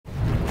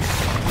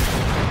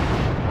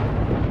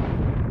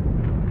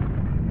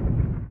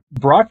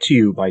brought to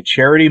you by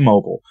Charity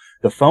Mobile,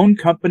 the phone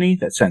company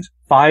that sends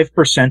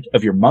 5%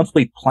 of your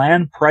monthly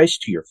plan price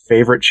to your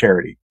favorite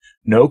charity.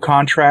 No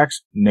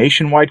contracts,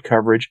 nationwide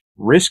coverage,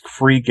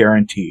 risk-free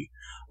guarantee.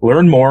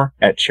 Learn more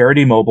at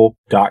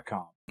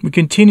CharityMobile.com. We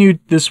continued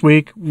this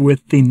week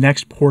with the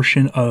next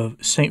portion of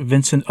St.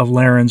 Vincent of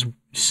Lerins'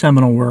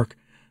 seminal work,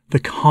 The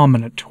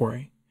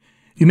Comminatory.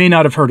 You may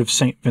not have heard of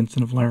St.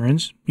 Vincent of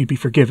Lerins. You'd be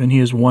forgiven. He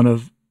is one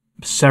of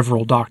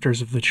several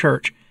doctors of the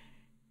church.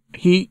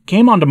 He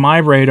came onto my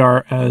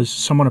radar as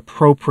somewhat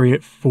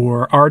appropriate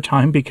for our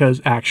time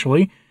because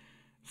actually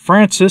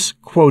Francis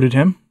quoted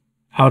him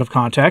out of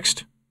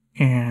context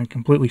and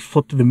completely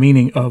flipped the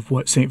meaning of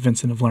what St.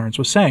 Vincent of Lerins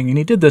was saying. And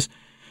he did this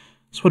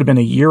would have been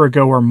a year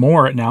ago or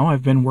more now.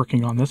 I've been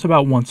working on this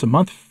about once a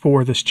month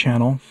for this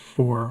channel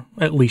for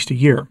at least a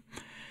year.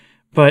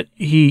 But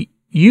he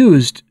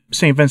used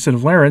St. Vincent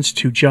of Lerins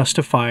to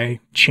justify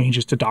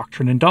changes to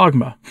doctrine and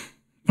dogma,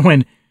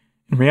 when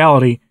in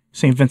reality,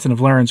 St. Vincent of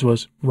Lerins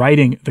was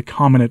writing the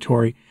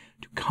Comminatory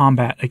to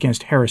combat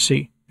against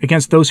heresy,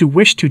 against those who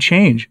wished to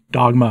change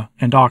dogma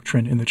and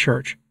doctrine in the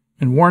church,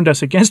 and warned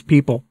us against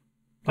people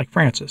like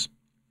Francis.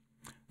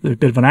 There's a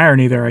bit of an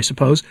irony there, I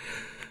suppose.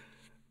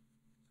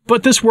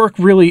 But this work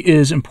really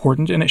is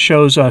important, and it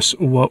shows us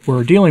what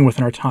we're dealing with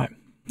in our time.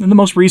 In the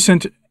most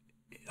recent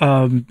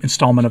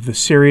installment of this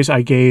series,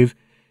 I gave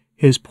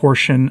his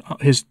portion,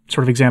 his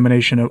sort of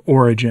examination of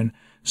Origen,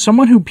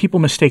 someone who people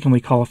mistakenly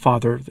call a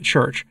father of the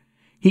church.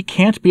 He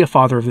can't be a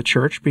father of the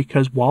church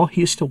because while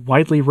he is still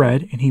widely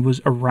read and he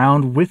was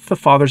around with the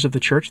fathers of the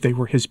church, they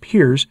were his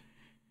peers,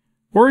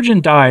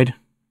 Origen died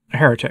a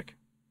heretic.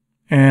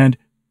 And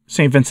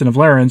St. Vincent of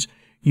Lerins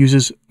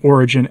uses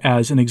Origen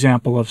as an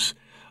example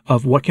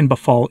of what can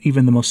befall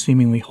even the most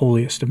seemingly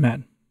holiest of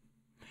men.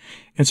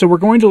 And so we're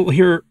going to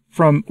hear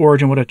from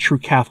Origen what a true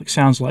Catholic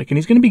sounds like. And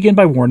he's going to begin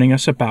by warning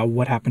us about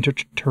what happened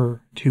to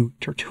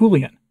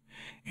Tertullian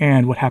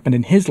and what happened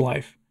in his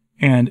life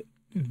and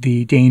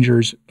the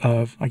dangers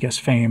of, I guess,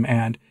 fame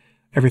and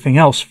everything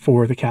else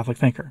for the Catholic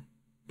thinker.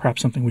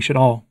 Perhaps something we should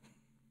all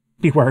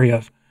be wary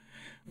of.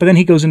 But then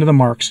he goes into the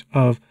marks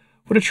of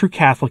what a true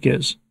Catholic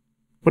is.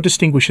 What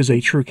distinguishes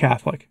a true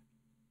Catholic?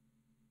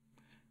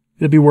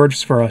 It'll be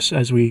words for us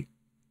as we,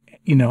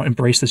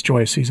 embrace this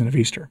joyous season of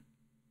Easter.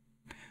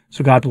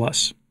 So God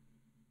bless.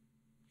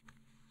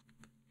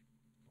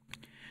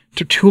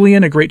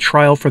 Tertullian, a great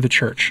trial for the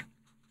church.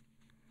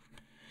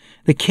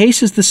 The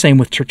case is the same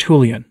with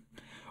Tertullian.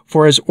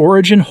 For as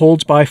Origen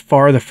holds by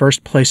far the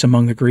first place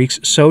among the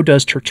Greeks, so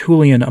does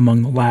Tertullian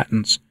among the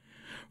Latins.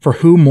 For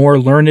who more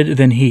learned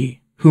than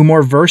he? Who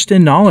more versed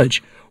in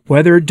knowledge,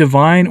 whether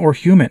divine or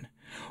human?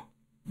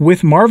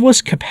 With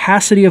marvelous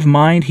capacity of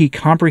mind he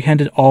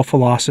comprehended all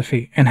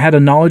philosophy, and had a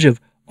knowledge of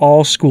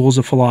all schools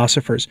of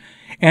philosophers,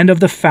 and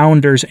of the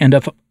founders and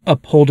of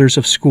upholders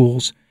of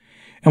schools,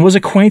 and was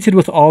acquainted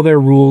with all their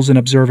rules and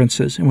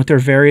observances, and with their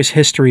various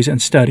histories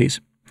and studies.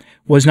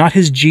 Was not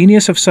his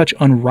genius of such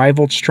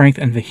unrivaled strength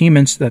and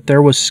vehemence that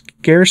there was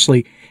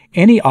scarcely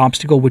any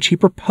obstacle which he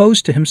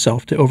proposed to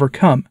himself to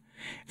overcome,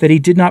 that he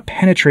did not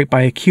penetrate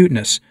by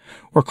acuteness,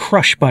 or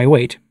crush by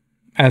weight?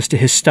 As to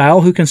his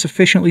style, who can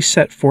sufficiently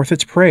set forth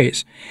its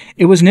praise?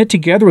 It was knit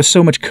together with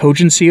so much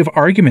cogency of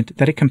argument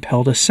that it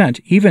compelled assent,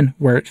 even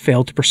where it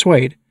failed to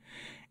persuade.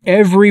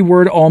 Every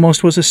word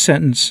almost was a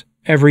sentence,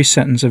 every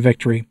sentence a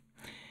victory.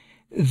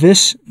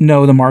 This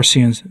know the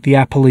Marcians, the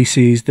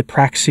Apollices, the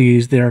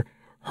Praxes, their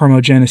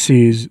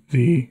Hermogeneses,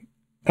 the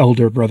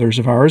elder brothers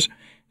of ours,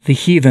 the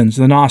heathens,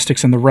 the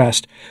Gnostics, and the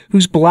rest,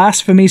 whose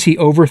blasphemies he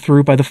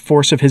overthrew by the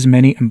force of his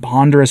many and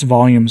ponderous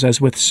volumes, as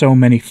with so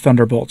many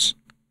thunderbolts.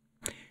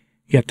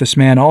 Yet this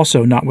man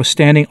also,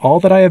 notwithstanding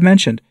all that I have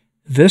mentioned,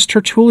 this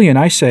Tertullian,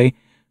 I say,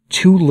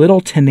 too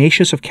little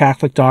tenacious of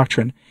Catholic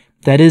doctrine,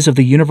 that is, of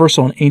the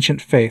universal and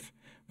ancient faith,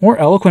 more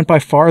eloquent by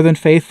far than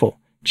faithful,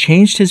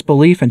 changed his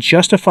belief and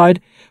justified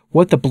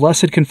what the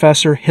blessed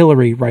confessor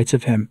Hilary writes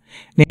of him,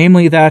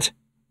 namely that,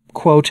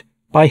 quote,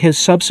 by his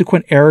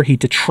subsequent error he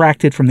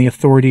detracted from the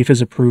authority of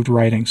his approved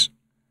writings.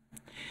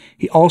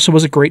 He also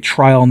was a great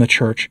trial in the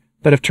church,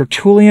 but of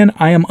Tertullian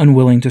I am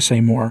unwilling to say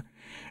more.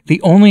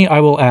 The only I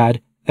will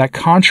add, that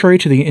contrary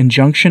to the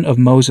injunction of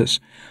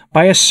Moses,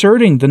 by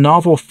asserting the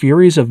novel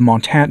theories of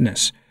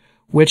Montanus,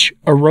 which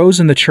arose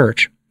in the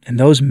church, and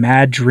those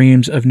mad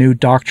dreams of new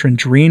doctrine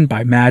dreamed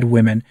by mad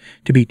women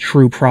to be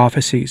true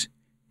prophecies,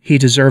 he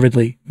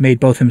deservedly made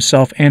both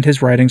himself and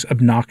his writings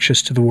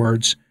obnoxious to the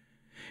words,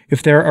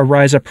 if there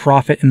arise a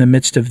prophet in the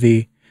midst of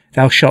thee,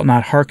 thou shalt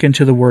not hearken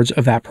to the words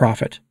of that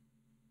prophet.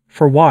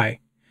 For why?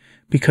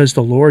 Because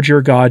the Lord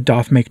your God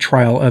doth make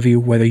trial of you,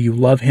 whether you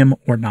love him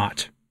or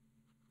not.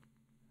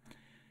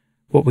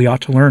 What we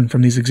ought to learn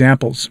from these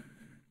examples.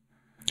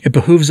 It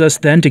behooves us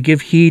then to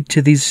give heed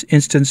to these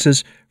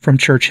instances from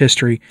church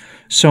history,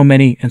 so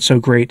many and so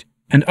great,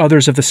 and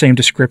others of the same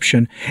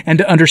description, and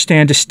to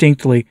understand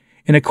distinctly,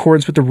 in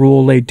accordance with the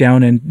rule laid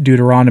down in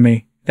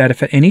Deuteronomy, that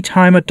if at any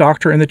time a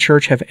doctor in the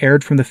church have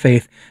erred from the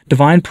faith,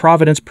 divine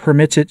providence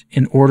permits it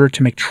in order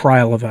to make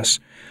trial of us,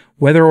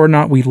 whether or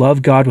not we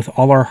love God with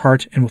all our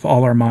heart and with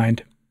all our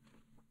mind.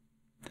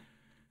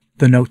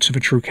 the notes of a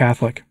true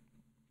Catholic.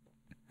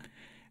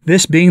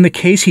 This being the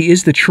case, he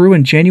is the true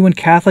and genuine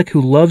Catholic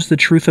who loves the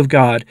truth of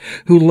God,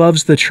 who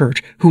loves the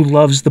Church, who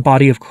loves the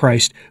body of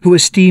Christ, who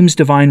esteems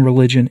divine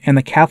religion and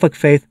the Catholic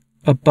faith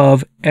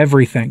above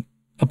everything,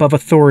 above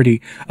authority,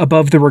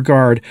 above the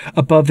regard,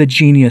 above the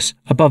genius,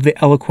 above the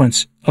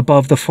eloquence,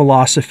 above the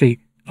philosophy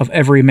of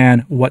every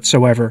man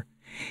whatsoever.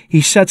 He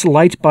sets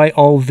light by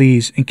all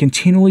these, and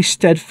continually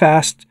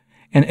steadfast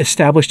and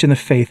established in the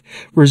faith,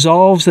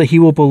 resolves that he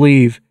will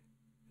believe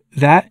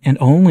that and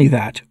only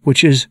that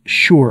which is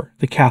sure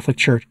the Catholic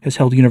Church has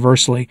held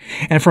universally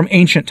and from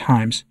ancient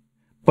times,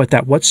 but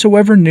that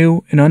whatsoever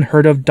new and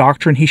unheard of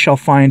doctrine he shall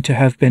find to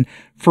have been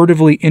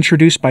furtively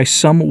introduced by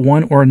some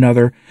one or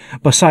another,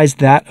 besides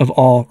that of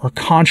all, or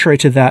contrary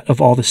to that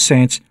of all the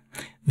saints,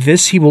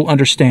 this he will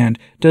understand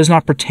does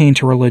not pertain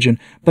to religion,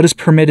 but is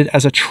permitted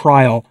as a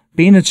trial,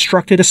 being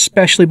instructed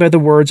especially by the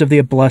words of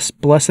the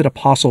blessed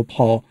Apostle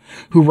Paul,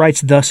 who writes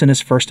thus in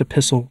his first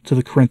epistle to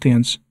the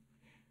Corinthians: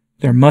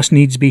 There must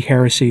needs be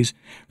heresies,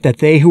 that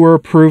they who are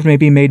approved may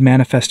be made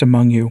manifest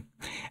among you.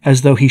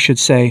 As though he should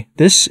say,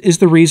 this is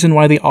the reason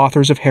why the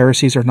authors of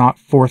heresies are not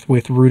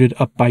forthwith rooted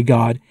up by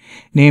God,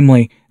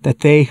 namely,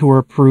 that they who are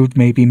approved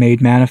may be made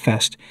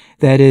manifest,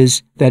 that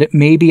is, that it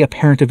may be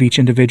apparent of each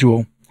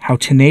individual, how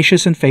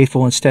tenacious and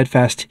faithful and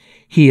steadfast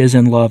he is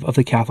in love of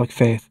the Catholic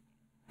faith.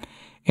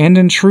 And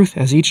in truth,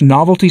 as each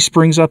novelty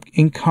springs up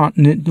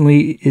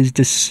incontinently, is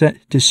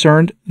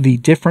discerned the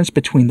difference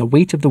between the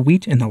weight of the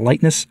wheat and the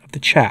lightness of the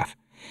chaff.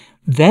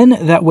 Then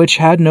that which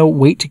had no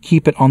weight to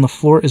keep it on the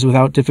floor is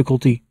without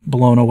difficulty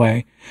blown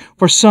away.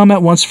 For some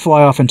at once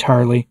fly off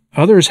entirely,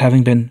 others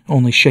having been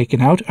only shaken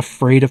out,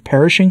 afraid of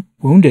perishing,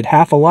 wounded,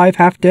 half alive,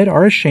 half dead,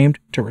 are ashamed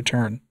to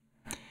return.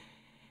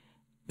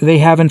 They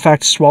have in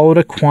fact swallowed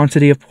a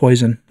quantity of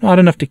poison, not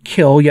enough to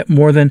kill, yet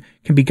more than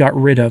can be got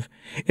rid of.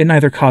 It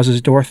neither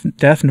causes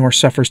death nor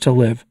suffers to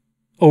live.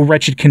 O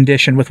wretched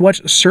condition, with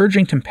what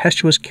surging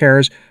tempestuous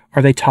cares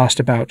are they tossed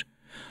about!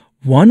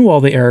 One, while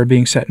the air are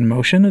being set in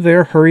motion, they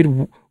are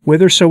hurried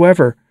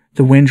whithersoever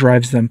the wind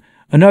drives them.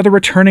 Another,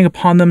 returning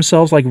upon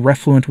themselves like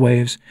refluent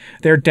waves,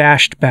 they are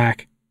dashed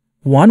back.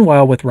 One,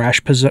 while with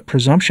rash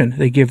presumption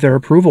they give their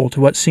approval to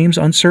what seems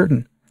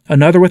uncertain.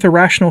 Another, with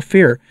irrational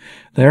fear,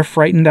 they are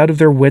frightened out of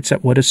their wits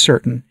at what is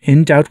certain,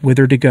 in doubt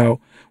whither to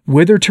go,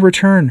 whither to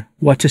return,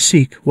 what to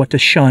seek, what to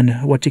shun,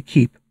 what to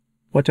keep,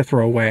 what to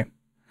throw away.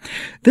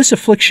 This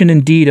affliction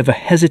indeed of a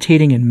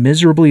hesitating and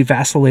miserably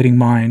vacillating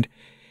mind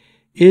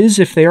is,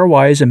 if they are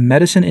wise, a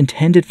medicine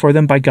intended for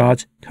them by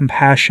God's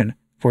compassion,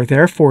 for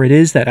therefore it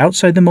is that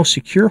outside the most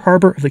secure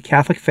harbor of the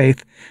Catholic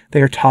faith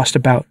they are tossed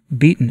about,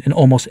 beaten, and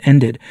almost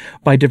ended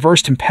by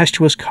diverse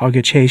tempestuous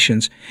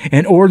cogitations,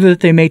 in order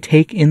that they may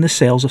take in the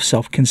sails of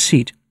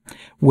self-conceit,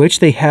 which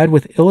they had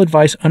with ill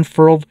advice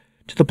unfurled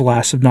to the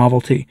blasts of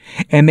novelty,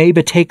 and may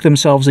betake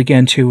themselves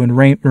again to and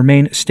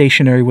remain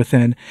stationary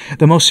within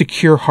the most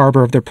secure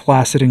harbor of their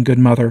placid and good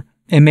mother,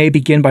 and may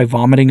begin by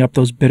vomiting up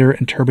those bitter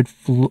and turbid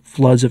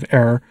floods of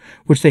error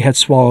which they had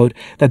swallowed,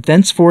 that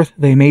thenceforth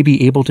they may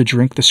be able to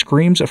drink the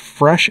streams of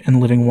fresh and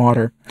living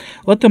water.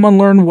 Let them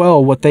unlearn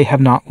well what they have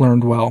not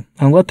learned well,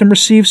 and let them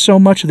receive so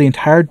much of the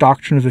entire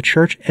doctrine of the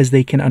Church as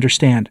they can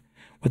understand.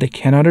 What they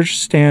cannot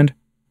understand,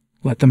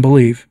 let them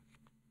believe.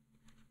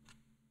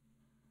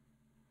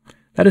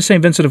 That is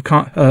St. Vincent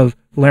of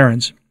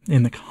Lerins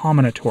in the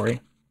Comminatory,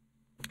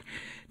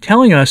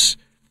 telling us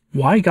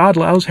why God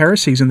allows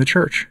heresies in the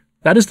Church.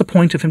 That is the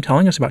point of him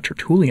telling us about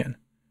Tertullian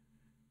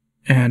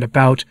and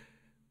about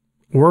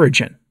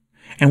Origen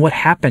and what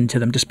happened to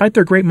them, despite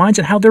their great minds,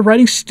 and how their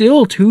writings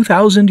still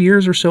 2,000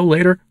 years or so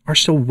later are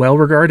still well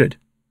regarded,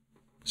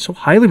 so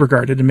highly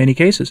regarded in many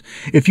cases.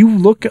 If you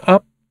look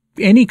up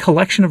any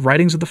collection of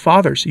writings of the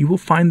Fathers, you will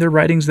find their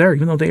writings there,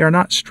 even though they are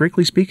not,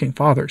 strictly speaking,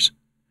 Fathers,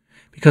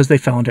 because they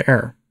fell into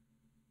error.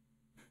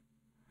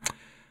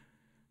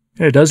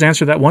 And it does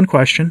answer that one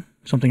question,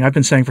 something I've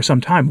been saying for some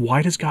time.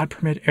 Why does God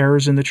permit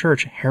errors in the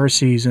Church,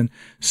 heresies and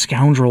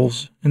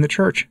scoundrels in the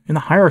Church, in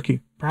the hierarchy,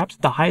 perhaps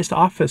the highest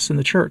office in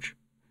the Church?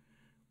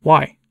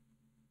 Why?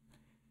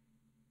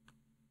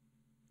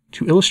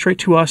 To illustrate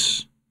to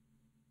us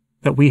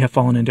that we have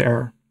fallen into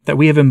error, that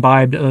we have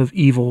imbibed of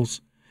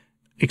evils,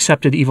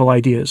 accepted evil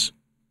ideas.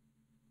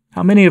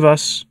 How many of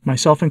us,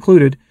 myself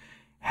included,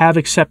 have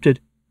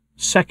accepted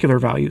secular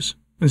values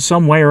in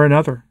some way or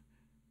another,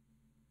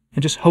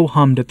 and just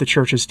ho-hummed at the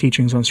Church's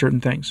teachings on certain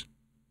things?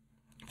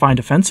 Find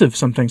offensive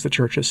some things the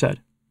Church has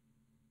said.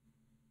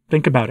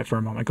 Think about it for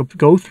a moment.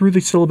 Go through the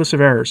syllabus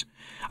of errors.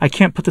 I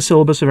can't put the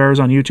syllabus of errors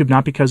on YouTube,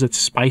 not because it's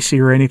spicy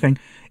or anything.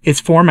 Its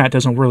format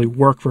doesn't really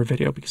work for a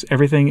video, because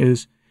everything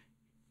is,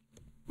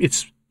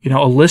 it's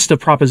a list of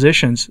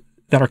propositions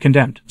that are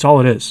condemned. That's all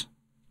it is.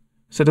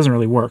 So it doesn't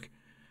really work.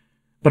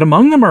 But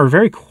among them are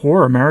very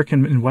core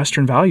American and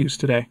Western values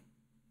today.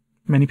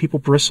 Many people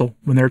bristle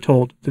when they're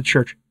told the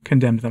Church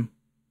condemned them.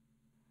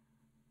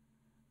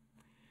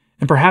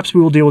 And perhaps we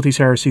will deal with these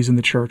heresies in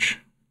the Church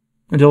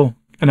until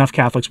enough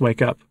Catholics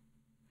wake up,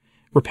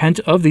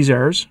 repent of these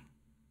errors,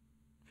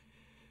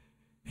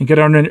 and get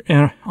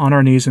on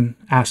our knees and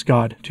ask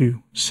God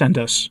to send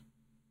us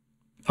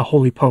a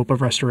holy pope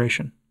of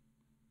restoration.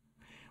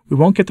 We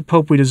won't get the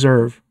pope we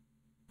deserve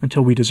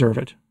until we deserve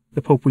it.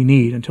 The pope we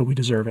need until we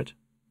deserve it.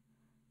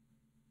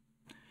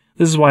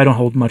 This is why I don't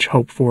hold much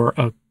hope for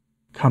a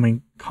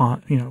coming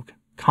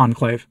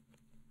conclave.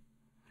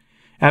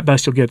 At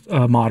best, you'll get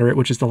a moderate,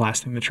 which is the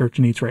last thing the church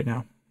needs right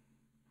now.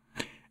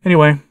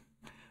 Anyway,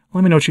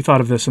 let me know what you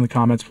thought of this in the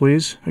comments,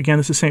 please. Again,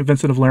 this is St.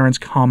 Vincent of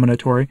Lerins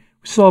commentatory.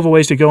 We still have a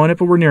ways to go in it,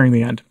 but we're nearing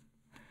the end.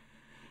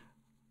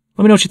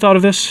 Let me know what you thought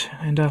of this,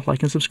 and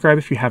like and subscribe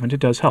if you haven't. It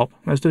does help,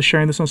 as does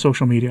sharing this on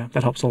social media.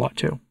 That helps a lot,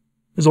 too.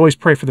 As always,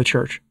 pray for the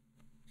church.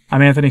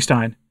 I'm Anthony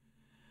Stine.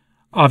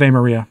 Ave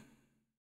Maria.